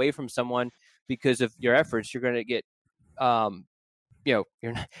money away from someone because of your efforts, you're going to get, you're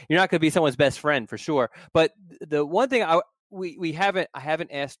not going to be someone's best friend for sure. But the one thing I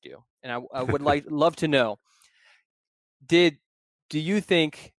haven't asked you, and I would love to know, do you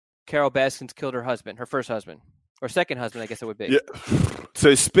think Carol Baskins killed her first husband, or second husband? I guess it would be. Yeah.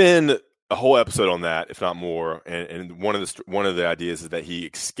 So spend a whole episode on that, if not more. And one of the ideas is that he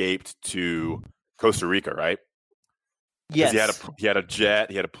escaped to Costa Rica, right? Yes. He had a jet,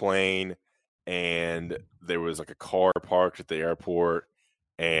 he had a plane, and there was like a car parked at the airport.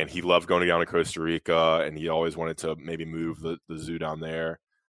 And he loved going down to Costa Rica, and he always wanted to maybe move the zoo down there.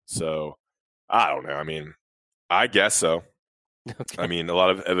 So I don't know. I mean, I guess so. Okay. I mean, a lot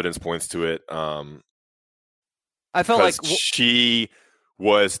of evidence points to it. I felt like she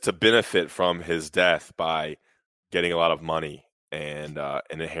was to benefit from his death by getting a lot of money and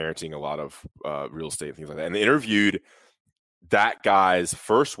inheriting a lot of real estate and things like that. And they interviewed that guy's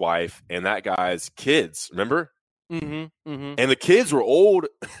first wife and that guy's kids. Remember? Mm-hmm, mm-hmm. And the kids were old.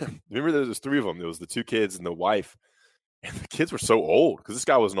 Remember, there was 3 of them. There was the 2 kids and the wife. And the kids were so old because this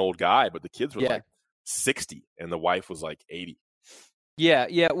guy was an old guy, but the kids were like 60 and the wife was like 80. Yeah,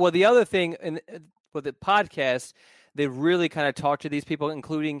 yeah. Well, the other thing with the podcast, they really kind of talked to these people,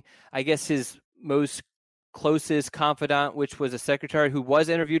 including, I guess, his most closest confidant, which was a secretary who was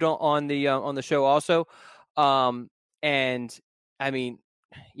interviewed on the show also. And I mean,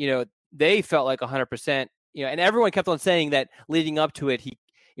 they felt like 100%. And everyone kept on saying that leading up to it, he,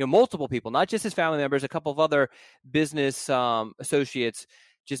 multiple people, not just his family members, a couple of other business associates,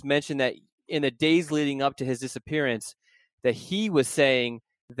 just mentioned that in the days leading up to his disappearance that he was saying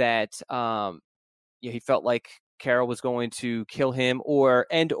that he felt like Carol was going to kill him, or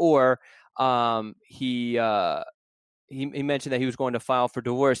he mentioned that he was going to file for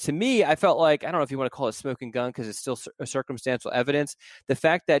divorce. To me, I felt like, I don't know if you want to call it smoking gun because it's still a circumstantial evidence. The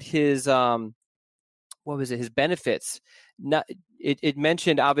fact that his his benefits, it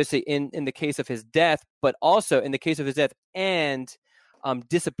mentioned obviously in the case of his death, but also in the case of his death and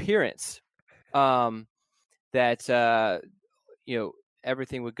disappearance, that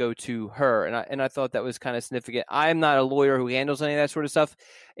everything would go to her, and I thought that was kind of significant. I'm not a lawyer who handles any of that sort of stuff.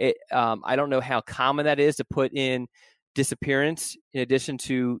 I don't know how common that is to put in disappearance in addition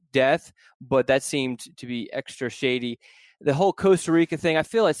to death, but that seemed to be extra shady. The whole Costa Rica thing, I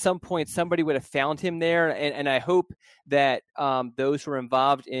feel at some point somebody would have found him there, and I hope that those who were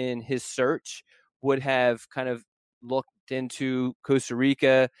involved in his search would have kind of looked into Costa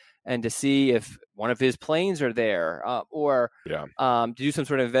Rica and to see if one of his planes are there, or to do some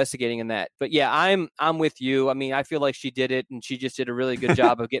sort of investigating in that. But yeah, I'm with you. I mean, I feel like she did it, and she just did a really good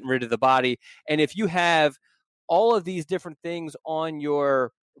job of getting rid of the body. And if you have all of these different things on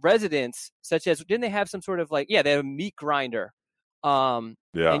your residence, such as, didn't they have some sort of they have a meat grinder, and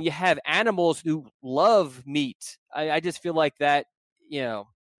you have animals who love meat. I just feel like that,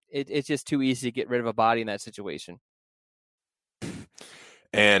 it's just too easy to get rid of a body in that situation.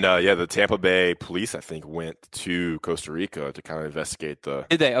 And the Tampa Bay police, I think, went to Costa Rica to kind of investigate the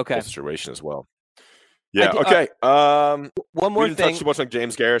whole situation as well. Yeah. Okay. One more thing. Touch too much on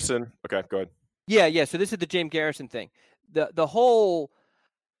James Garrison. Okay, go ahead. Yeah. So this is the James Garrison thing. The whole.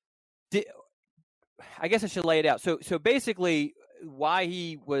 I guess I should lay it out. So basically, why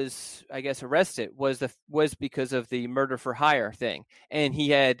he was, I guess, arrested was because of the murder for hire thing, and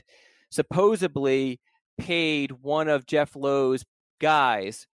he had supposedly paid one of Jeff Lowe's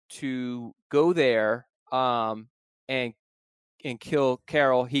guys to go there and kill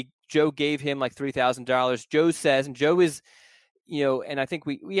Carol. Joe gave him like $3,000. Joe says, and Joe is, and I think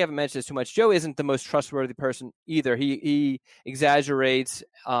we haven't mentioned this too much, Joe isn't the most trustworthy person either. He exaggerates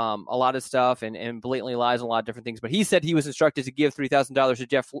a lot of stuff and blatantly lies on a lot of different things. But he said he was instructed to give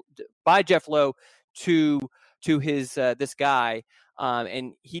 $3,000 by Jeff Lowe to his this guy.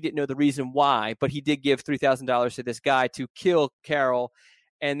 And he didn't know the reason why, but he did give $3,000 to this guy to kill Carol.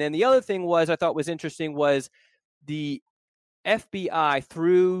 And then the other thing I thought was interesting was the FBI,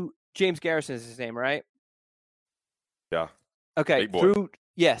 through James Garrison is his name, right? Yeah. Okay. Through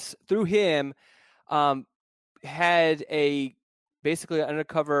him, had basically an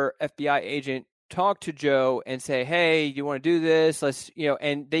undercover FBI agent talk to Joe and say, hey, you want to do this? Let's,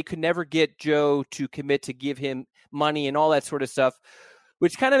 and they could never get Joe to commit to give him money and all that sort of stuff,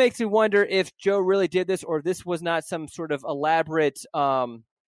 which kind of makes me wonder if Joe really did this, or this was not some sort of elaborate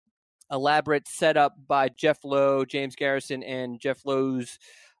setup by Jeff Lowe, James Garrison, and Jeff Lowe's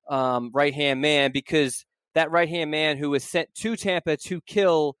right-hand man, because that right-hand man who was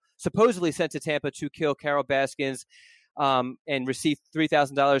supposedly sent to Tampa to kill Carol Baskins, and received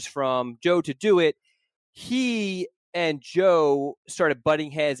 $3,000 from Joe to do it, he and Joe started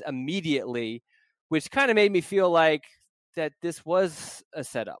butting heads immediately, which kind of made me feel like that this was a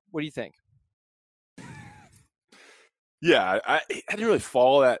setup. What do you think? Yeah, I didn't really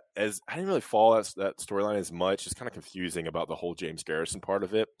follow that that storyline as much. It's kind of confusing about the whole James Garrison part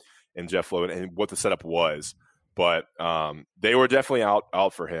of it and Jeff Lowe and what the setup was. But they were definitely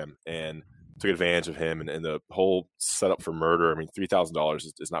out for him and took advantage of him, and the whole setup for murder. I mean,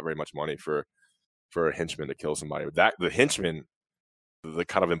 $3,000 is not very much money for a henchman to kill somebody. But the henchman, the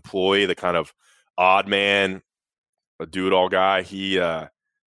kind of employee, the kind of odd man, a do-it-all guy, he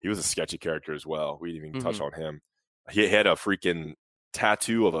was a sketchy character as well. We didn't even touch on him. He had a freaking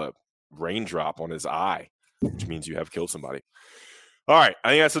tattoo of a raindrop on his eye, which means you have killed somebody. All right, I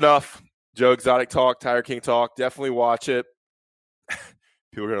think that's enough. Joe Exotic talk, Tiger King talk. Definitely watch it.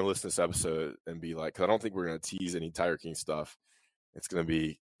 People are going to listen to this episode and be like, because I don't think we're going to tease any Tiger King stuff. It's going to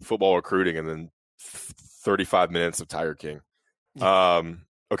be football recruiting and then 35 minutes of Tiger King. Okay.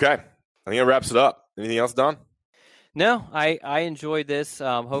 I think that wraps it up. Anything else, Don? No, I enjoyed this.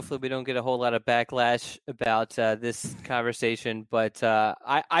 Hopefully we don't get a whole lot of backlash about this conversation, but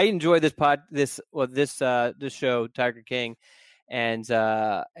I enjoyed this show, Tiger King, and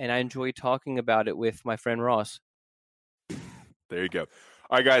I enjoy talking about it with my friend Ross. There you go.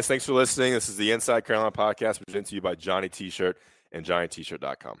 All right, guys, thanks for listening. This is the Inside Carolina Podcast, presented to you by Johnny T-Shirt and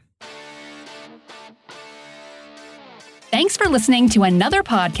JohnnyT-Shirt.com. Thanks for listening to another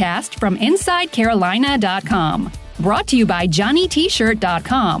podcast from InsideCarolina.com. Brought to you by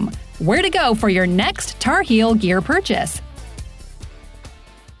JohnnyT-Shirt.com. Where to go for your next Tar Heel gear purchase.